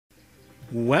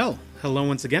Well, hello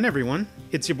once again, everyone.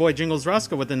 It's your boy Jingles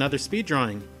Roscoe with another speed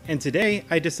drawing, and today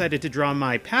I decided to draw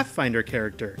my Pathfinder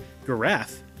character,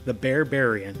 Garath, the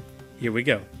Barbarian. Here we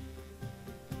go.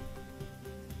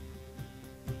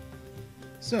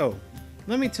 So,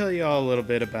 let me tell you all a little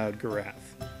bit about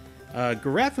Garath.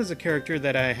 Garath was a character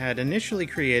that I had initially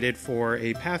created for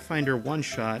a Pathfinder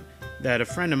one-shot that a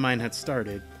friend of mine had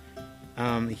started.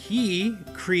 He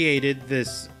created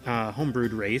this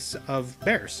homebrewed race of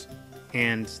bears.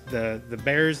 And the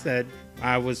bears that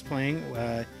I was playing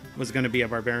was going to be a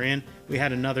barbarian. We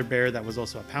had another bear that was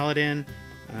also a paladin,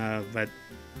 but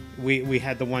we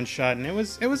had the one shot, and it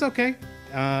was okay.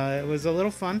 It was a little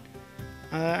fun.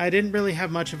 I didn't really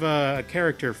have much of a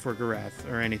character for Garath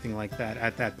or anything like that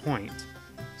at that point.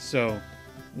 So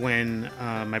when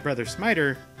my brother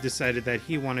Smiter decided that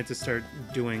he wanted to start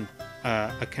doing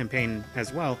a campaign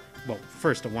as well,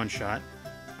 first a one shot,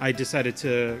 I decided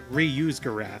to reuse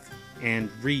Garath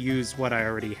and reuse what I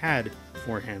already had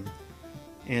for him.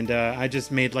 And I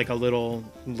just made like a little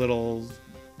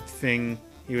thing.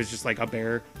 He was just like a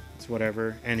bear, it's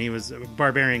whatever, and he was a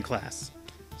barbarian class.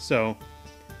 So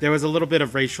there was a little bit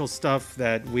of racial stuff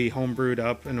that we homebrewed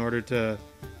up in order to,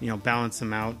 balance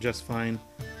him out just fine.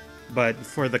 But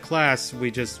for the class,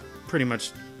 we just pretty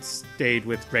much stayed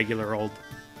with regular old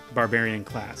barbarian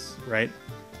class, right?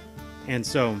 And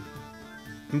so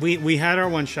we had our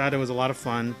one shot. It was a lot of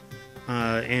fun.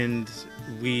 And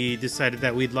we decided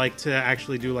that we'd like to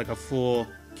actually do like a full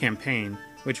campaign,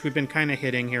 which we've been kind of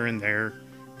hitting here and there,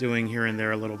 doing here and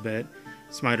there a little bit.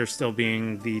 Smiter still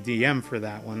being the DM for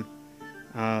that one.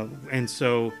 And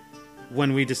so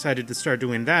when we decided to start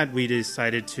doing that, we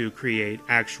decided to create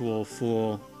actual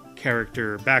full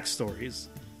character backstories.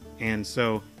 And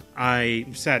so I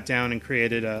sat down and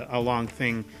created a long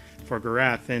thing for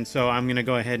Garath. And so I'm going to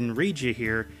go ahead and read you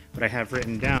here what I have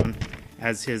written down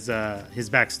as his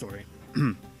backstory.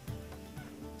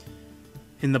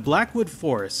 In the Blackwood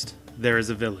Forest, there is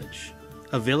a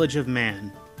village of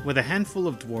man, with a handful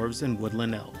of dwarves and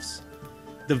woodland elves.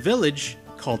 The village,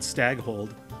 called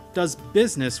Staghold, does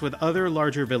business with other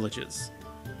larger villages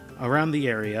around the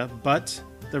area, but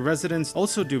the residents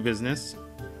also do business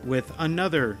with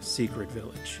another secret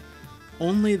village.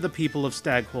 Only the people of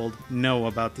Staghold know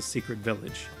about the secret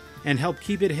village, and help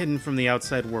keep it hidden from the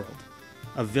outside world.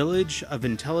 A village of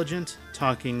intelligent,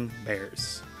 talking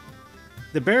bears.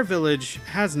 The bear village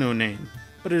has no name,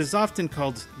 but it is often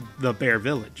called the Bear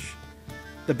Village.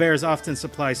 The bears often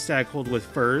supply Staghold with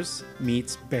furs,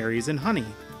 meats, berries, and honey.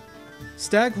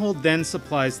 Staghold then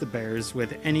supplies the bears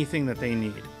with anything that they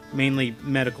need, mainly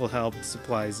medical help,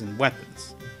 supplies, and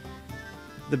weapons.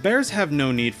 The bears have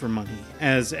no need for money,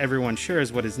 as everyone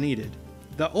shares what is needed.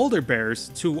 The older bears,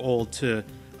 too old to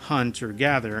hunt or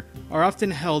gather, are often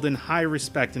held in high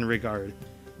respect and regard.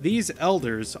 These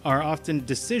elders are often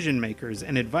decision makers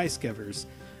and advice givers,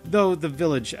 though the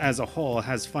village as a whole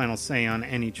has final say on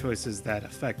any choices that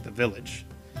affect the village.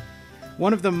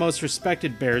 One of the most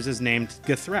respected bears is named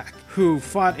Githrak, who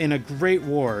fought in a great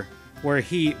war where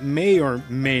he may or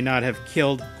may not have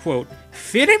killed, quote,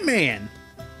 fitted man.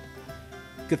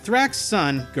 Githrak's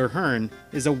son, Gurhern,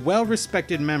 is a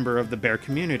well-respected member of the bear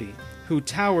community, who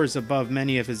towers above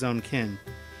many of his own kin,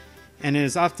 and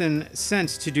is often sent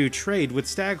to do trade with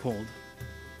Staghold.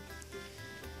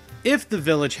 If the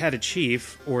village had a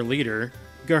chief, or leader,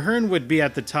 Gurhern would be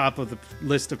at the top of the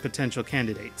list of potential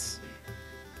candidates.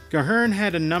 Gurhern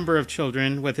had a number of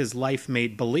children with his life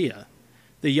mate Belia,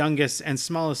 the youngest and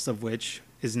smallest of which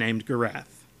is named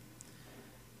Garath.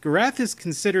 Garath is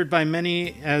considered by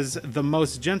many as the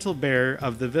most gentle bear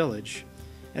of the village,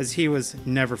 as he was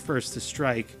never first to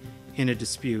strike in a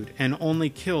dispute, and only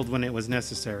killed when it was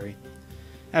necessary.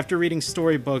 After reading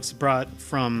storybooks brought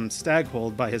from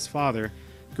Staghold by his father,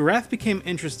 Garath became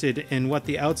interested in what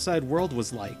the outside world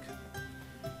was like.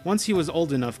 Once he was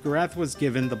old enough, Garath was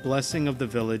given the blessing of the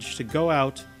village to go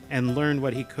out and learn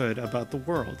what he could about the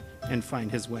world and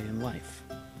find his way in life.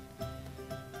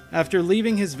 After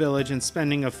leaving his village and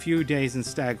spending a few days in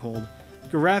Staghold,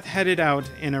 Garath headed out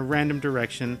in a random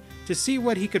direction to see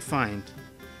what he could find.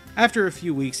 After a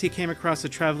few weeks, he came across a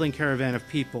traveling caravan of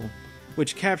people,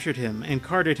 which captured him and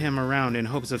carted him around in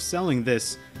hopes of selling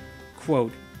this,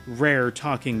 quote, rare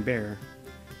talking bear.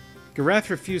 Garath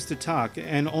refused to talk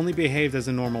and only behaved as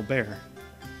a normal bear.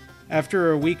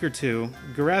 After a week or two,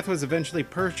 Garath was eventually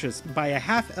purchased by a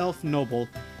half-elf noble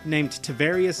named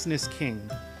Tavarius King,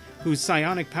 whose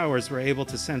psionic powers were able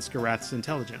to sense Garath's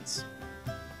intelligence.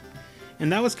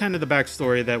 And that was kind of the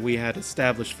backstory that we had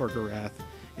established for Garath.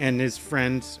 And his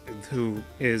friend, who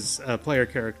is a player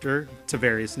character,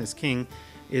 Tavarius King,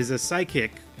 is a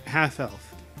psychic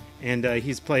half-elf. and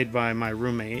he's played by my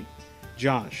roommate,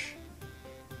 Josh.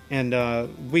 And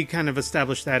we kind of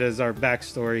established that as our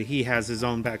backstory. He has his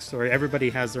own backstory. Everybody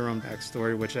has their own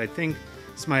backstory, which I think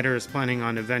Smiter is planning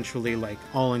on eventually like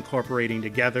all incorporating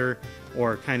together,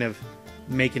 or kind of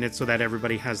making it so that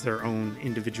everybody has their own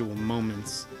individual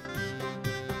moments.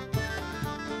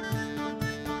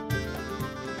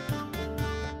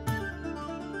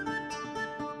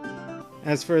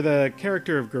 As for the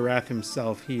character of Garath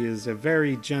himself, he is a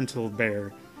very gentle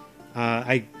bear.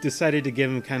 I decided to give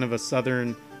him kind of a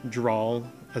southern drawl,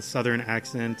 a southern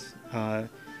accent.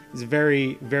 He's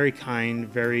very, very kind,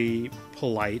 very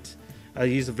polite.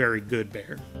 He's a very good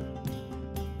bear.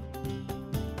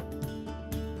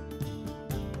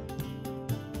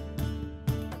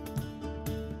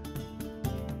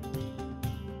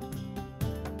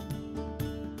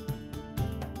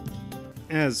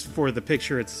 As for the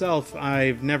picture itself,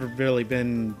 I've never really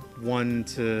been one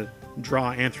to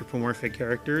draw anthropomorphic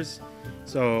characters,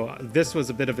 so this was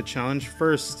a bit of a challenge.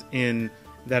 First, in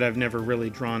that I've never really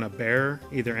drawn a bear,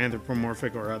 either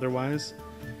anthropomorphic or otherwise.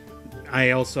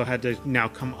 I also had to now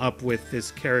come up with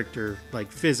this character,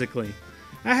 like, physically.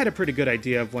 I had a pretty good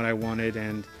idea of what I wanted,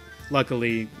 and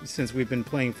luckily, since we've been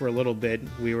playing for a little bit,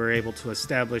 we were able to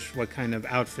establish what kind of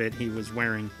outfit he was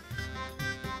wearing.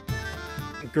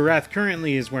 Garath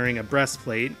currently is wearing a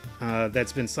breastplate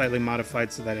that's been slightly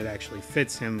modified so that it actually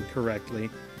fits him correctly,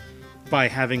 by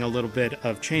having a little bit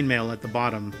of chainmail at the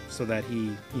bottom so that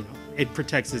it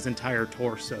protects his entire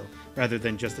torso rather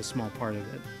than just a small part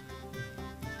of it.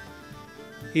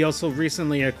 He also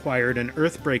recently acquired an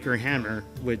Earthbreaker hammer,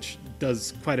 which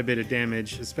does quite a bit of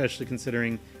damage, especially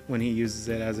considering when he uses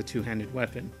it as a two-handed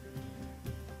weapon.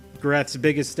 Garath's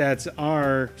biggest stats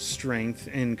are strength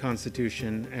and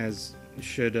constitution, as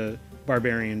should a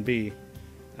barbarian be.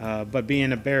 But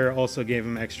being a bear also gave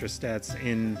him extra stats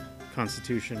in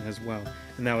constitution as well.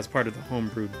 And that was part of the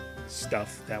homebrewed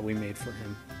stuff that we made for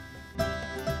him.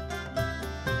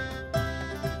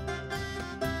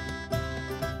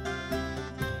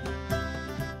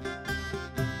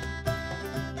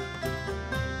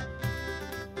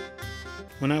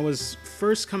 When I was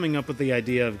first coming up with the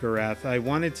idea of Garath, I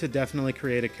wanted to definitely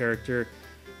create a character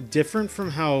different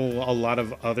from how a lot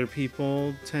of other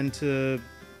people tend to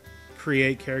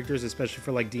create characters, especially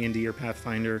for like D&D or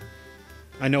Pathfinder.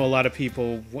 I know a lot of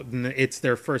people, it's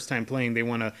their first time playing, they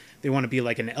want to be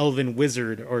like an elven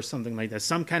wizard or something like that,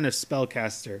 some kind of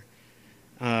spellcaster.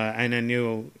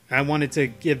 And I wanted to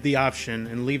give the option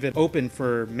and leave it open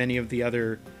for many of the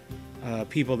other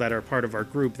people that are part of our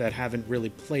group that haven't really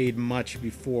played much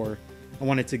before. I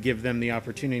wanted to give them the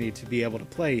opportunity to be able to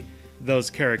play those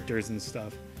characters and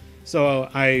stuff. So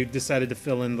I decided to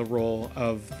fill in the role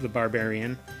of the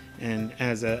barbarian and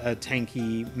as a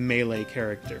tanky melee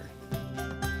character.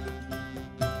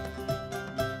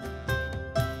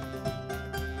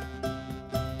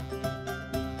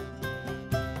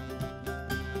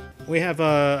 We have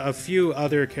a few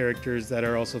other characters that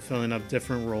are also filling up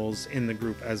different roles in the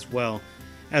group as well.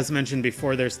 As mentioned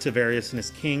before, there's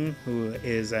Tavariousness King, who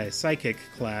is a psychic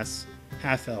class,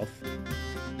 half-elf.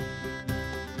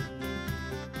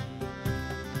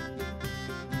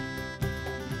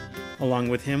 Along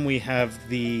with him, we have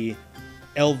the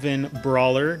elven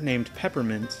brawler named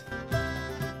Peppermint.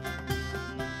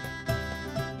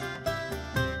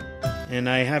 And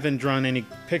I haven't drawn any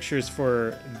pictures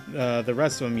for the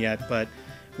rest of them yet, but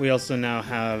we also now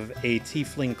have a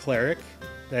tiefling cleric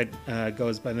that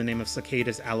goes by the name of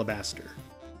Cicadas Alabaster,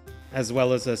 as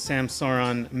well as a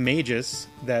Samsaron magus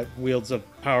that wields a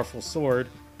powerful sword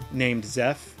named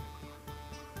Zeph,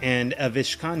 and a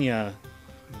Vishkanya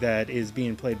that is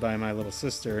being played by my little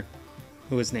sister,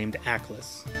 who is named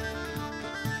Aklis.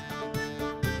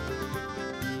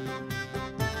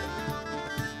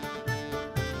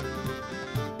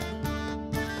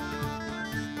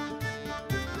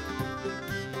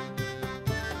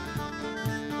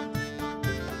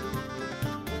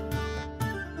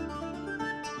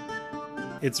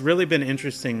 It's really been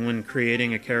interesting when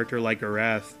creating a character like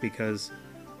Garath, because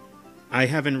I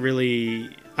haven't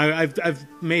really... I've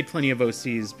made plenty of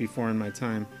OCs before in my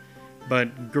time,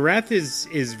 but Garath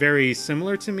is very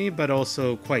similar to me, but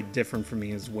also quite different from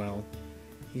me as well.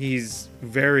 He's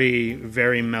very,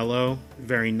 very mellow,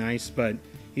 very nice, but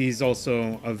he's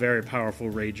also a very powerful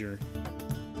rager.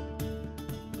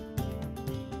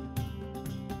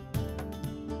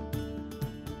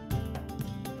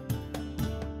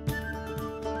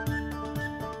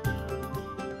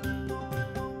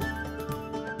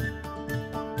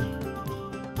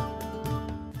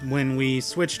 When we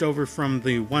switched over from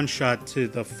the one-shot to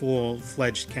the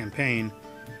full-fledged campaign,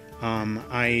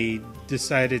 I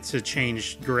decided to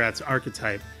change Garath's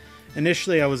archetype.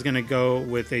 Initially, I was going to go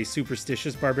with a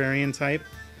superstitious barbarian type,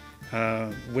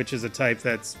 which is a type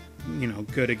that's,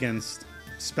 good against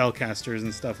spellcasters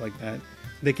and stuff like that.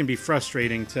 They can be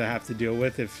frustrating to have to deal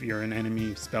with if you're an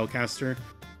enemy spellcaster.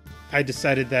 I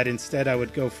decided that instead I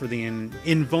would go for the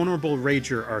invulnerable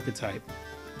rager archetype,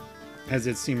 as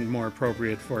it seemed more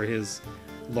appropriate for his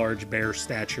large bear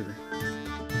stature.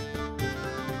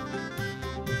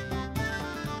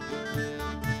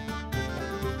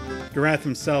 Garath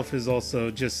himself is also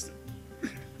just,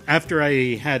 after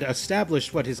I had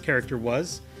established what his character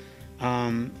was,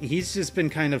 he's just been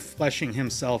kind of fleshing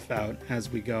himself out as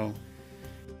we go.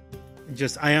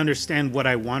 I understand what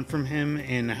I want from him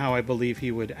and how I believe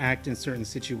he would act in certain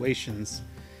situations.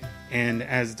 And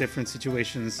as different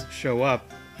situations show up,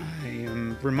 I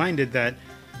am reminded that,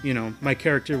 my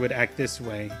character would act this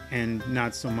way, and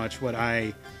not so much what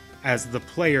I, as the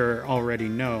player, already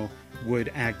know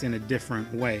would act in a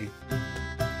different way.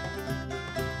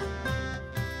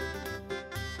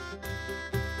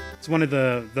 It's one of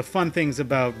the fun things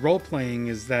about role-playing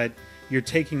is that you're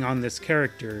taking on this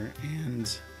character,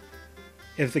 and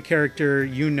if the character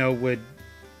would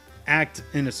act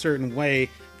in a certain way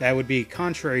that would be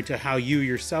contrary to how you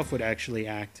yourself would actually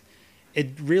act, it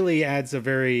really adds a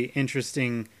very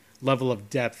interesting level of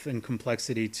depth and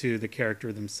complexity to the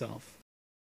character themselves.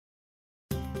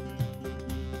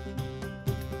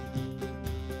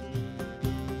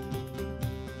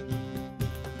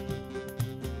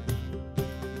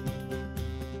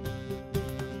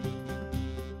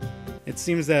 It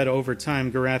seems that over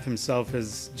time, Garath himself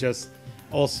has just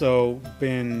also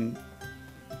been,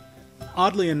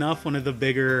 oddly enough, one of the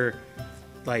bigger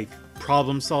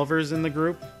problem solvers in the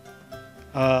group.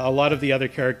 A lot of the other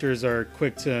characters are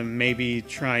quick to maybe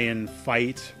try and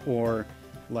fight or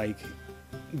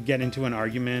get into an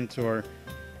argument or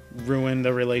ruin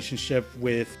the relationship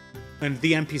with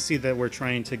the NPC that we're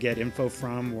trying to get info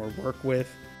from or work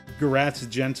with. Garath's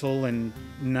gentle and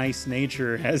nice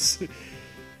nature has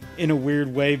in a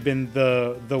weird way been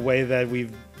the way that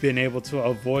we've been able to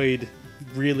avoid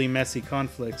really messy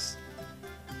conflicts.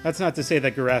 That's not to say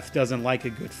that Garath doesn't like a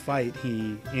good fight.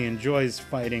 He enjoys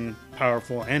fighting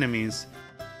powerful enemies.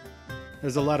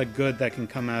 There's a lot of good that can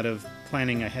come out of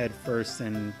planning ahead first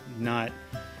and not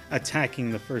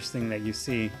attacking the first thing that you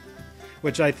see,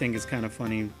 which I think is kind of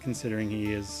funny considering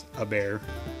he is a bear.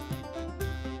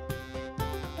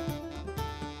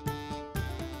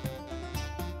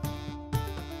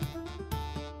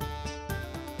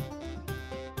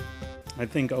 I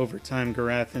think over time,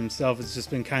 Garath himself has just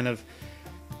been kind of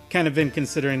been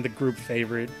considering the group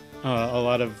favorite. A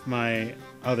lot of my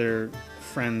other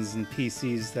friends and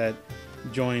PCs that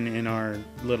join in our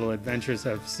little adventures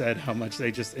have said how much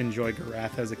they just enjoy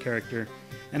Garath as a character,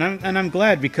 and I'm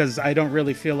glad, because I don't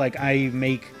really feel like I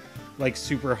make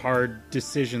super hard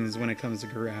decisions when it comes to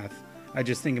Garath. I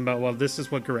just think about, well, this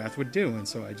is what Garath would do, and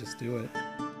so I just do it.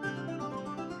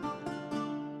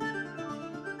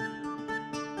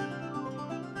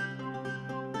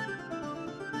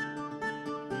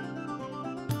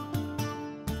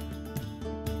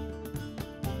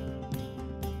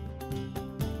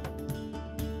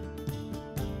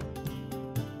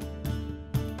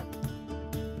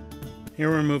 Here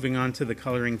we're moving on to the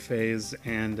coloring phase,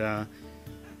 and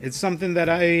it's something that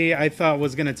I thought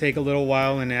was going to take a little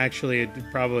while, and actually it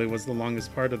probably was the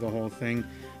longest part of the whole thing.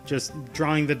 Just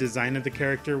drawing the design of the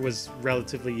character was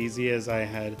relatively easy, as I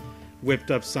had whipped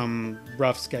up some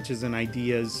rough sketches and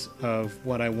ideas of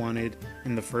what I wanted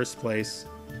in the first place.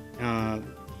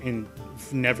 And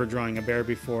never drawing a bear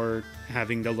before,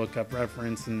 having to look up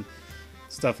reference and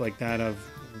stuff like that of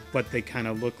what they kind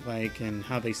of look like and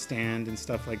how they stand and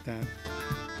stuff like that.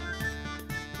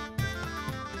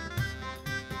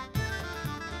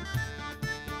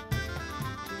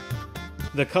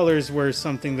 The colors were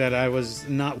something that I was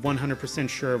not 100%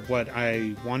 sure of what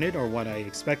I wanted or what I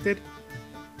expected.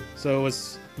 So it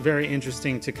was very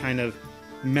interesting to kind of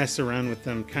mess around with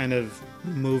them, kind of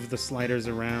move the sliders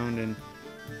around and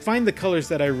find the colors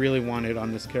that I really wanted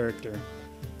on this character.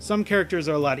 Some characters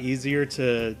are a lot easier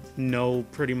to know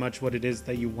pretty much what it is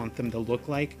that you want them to look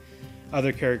like.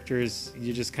 Other characters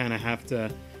you just kind of have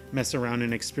to mess around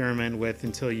and experiment with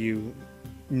until you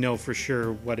know for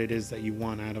sure what it is that you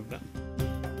want out of them.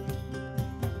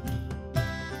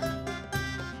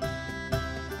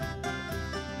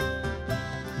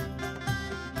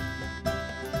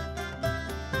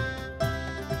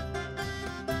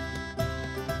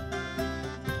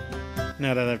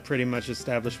 Now that I've pretty much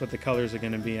established what the colors are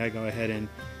going to be, I go ahead and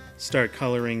start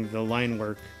coloring the line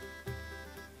work.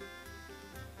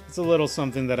 It's a little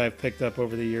something that I've picked up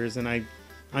over the years, and I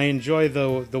enjoy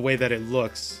the way that it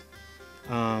looks.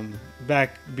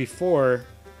 Back before,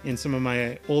 in some of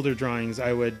my older drawings,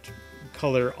 I would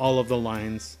color all of the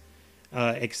lines,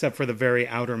 except for the very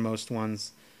outermost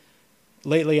ones.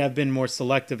 Lately, I've been more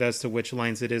selective as to which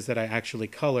lines it is that I actually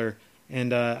color,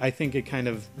 and I think it kind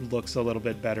of looks a little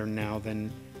bit better now than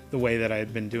the way that I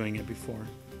had been doing it before.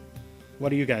 What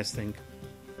do you guys think?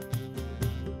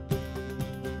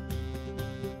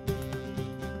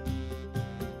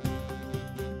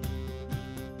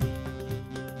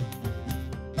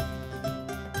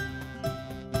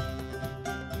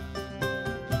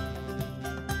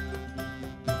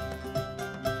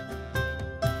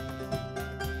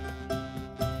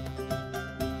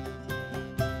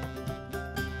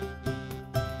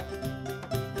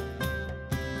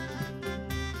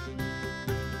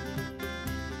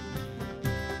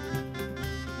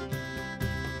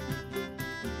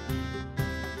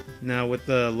 Now with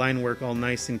the line work all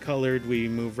nice and colored, we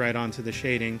move right on to the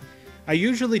shading. I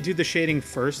usually do the shading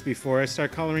first before I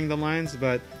start coloring the lines,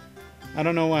 but I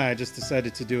don't know why, I just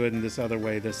decided to do it in this other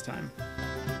way this time.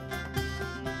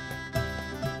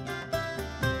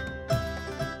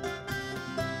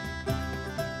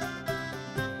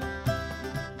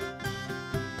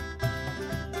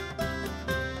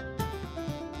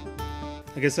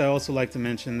 I guess I also like to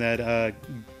mention that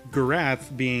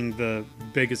Garath, being the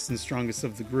biggest and strongest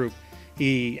of the group,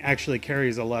 he actually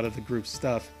carries a lot of the group's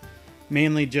stuff.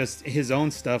 Mainly just his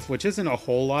own stuff, which isn't a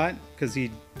whole lot, because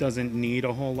he doesn't need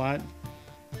a whole lot.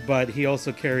 But he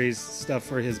also carries stuff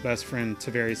for his best friend,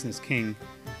 Tavariousness King,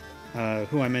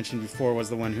 who I mentioned before was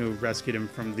the one who rescued him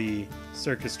from the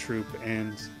circus troupe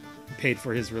and paid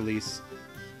for his release.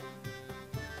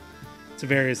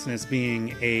 Tavariousness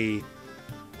being a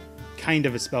kind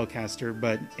of a spellcaster,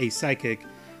 but a psychic,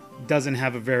 doesn't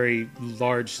have a very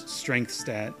large strength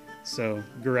stat, so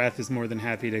Garath is more than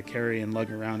happy to carry and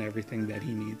lug around everything that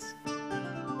he needs.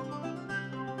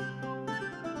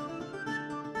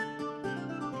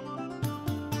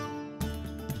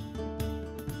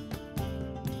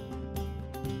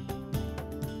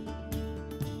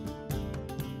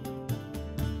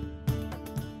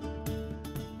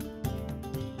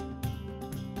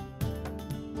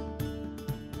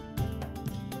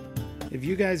 If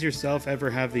you guys yourself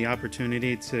ever have the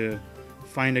opportunity to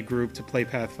find a group to play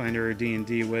Pathfinder or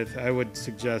D&D with, I would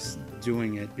suggest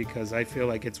doing it, because I feel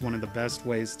like it's one of the best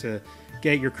ways to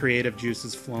get your creative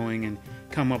juices flowing and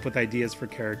come up with ideas for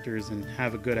characters and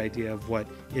have a good idea of what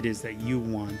it is that you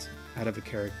want out of a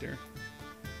character.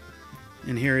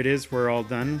 And here it is, we're all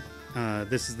done.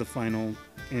 This is the final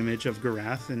image of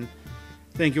Garath, and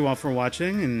thank you all for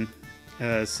watching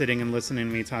and sitting and listening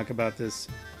to me talk about this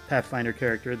Pathfinder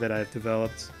character that I've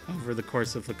developed over the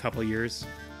course of a couple years.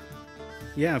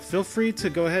 Yeah, feel free to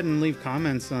go ahead and leave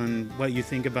comments on what you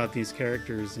think about these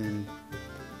characters, and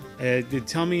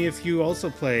tell me if you also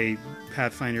play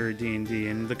Pathfinder or D&D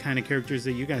and the kind of characters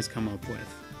that you guys come up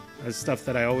with. That's stuff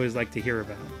that I always like to hear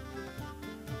about.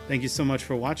 Thank you so much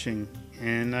for watching,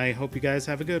 and I hope you guys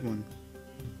have a good one.